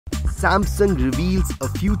Samsung reveals a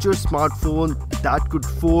future smartphone that could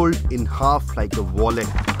fold in half like a wallet.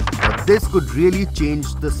 Now, this could really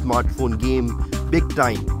change the smartphone game big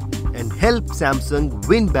time and help Samsung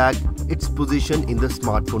win back its position in the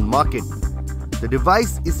smartphone market. The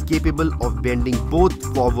device is capable of bending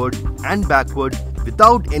both forward and backward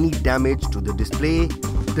without any damage to the display.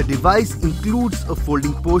 The device includes a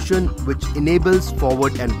folding portion which enables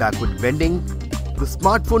forward and backward bending. The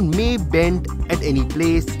smartphone may bend at any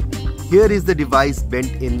place. Here is the device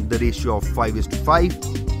bent in the ratio of 5:5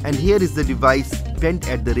 and here is the device bent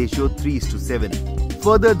at the ratio 3:7.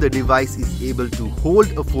 Further, the device is able to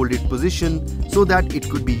hold a folded position so that it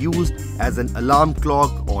could be used as an alarm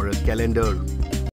clock or a calendar.